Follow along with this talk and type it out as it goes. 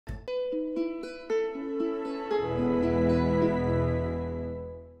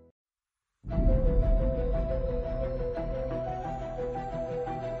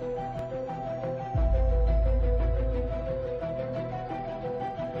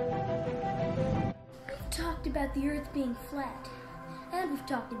about the Earth being flat, and we've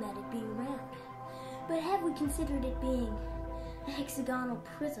talked about it being round. But have we considered it being a hexagonal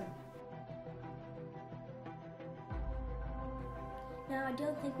prism? No, I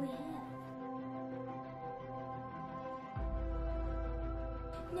don't think we have.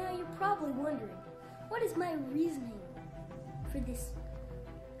 Now you're probably wondering, what is my reasoning for this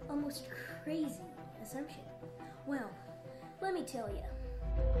almost crazy assumption? Well, let me tell you.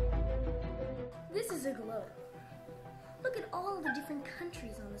 This is a globe. Look at all of the different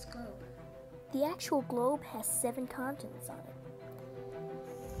countries on this globe. The actual globe has 7 continents on it.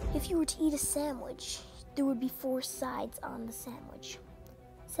 If you were to eat a sandwich, there would be 4 sides on the sandwich.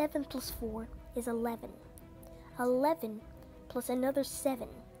 7 plus 4 is 11. 11 plus another 7,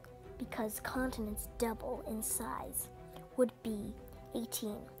 because continents double in size, would be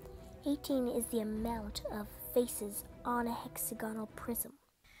 18. 18 is the amount of faces on a hexagonal prism.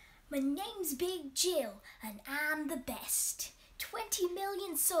 My name's Big Jill, and I'm the best. 20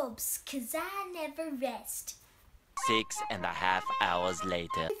 million subs, 'cause I never rest. 6.5 hours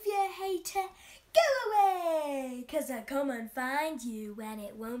later. If you're a hater, go away, 'cause I'll come and find you when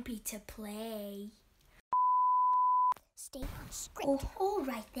it won't be to play. Stay on script. Oh, all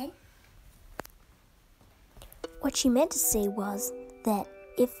right then. What she meant to say was that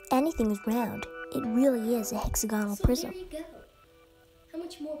if anything is round, it really is a hexagonal prism. There you go. How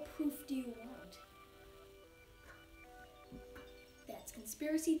much more proof do you want? That's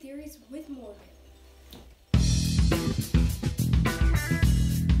Conspiracy Theories with Morgan.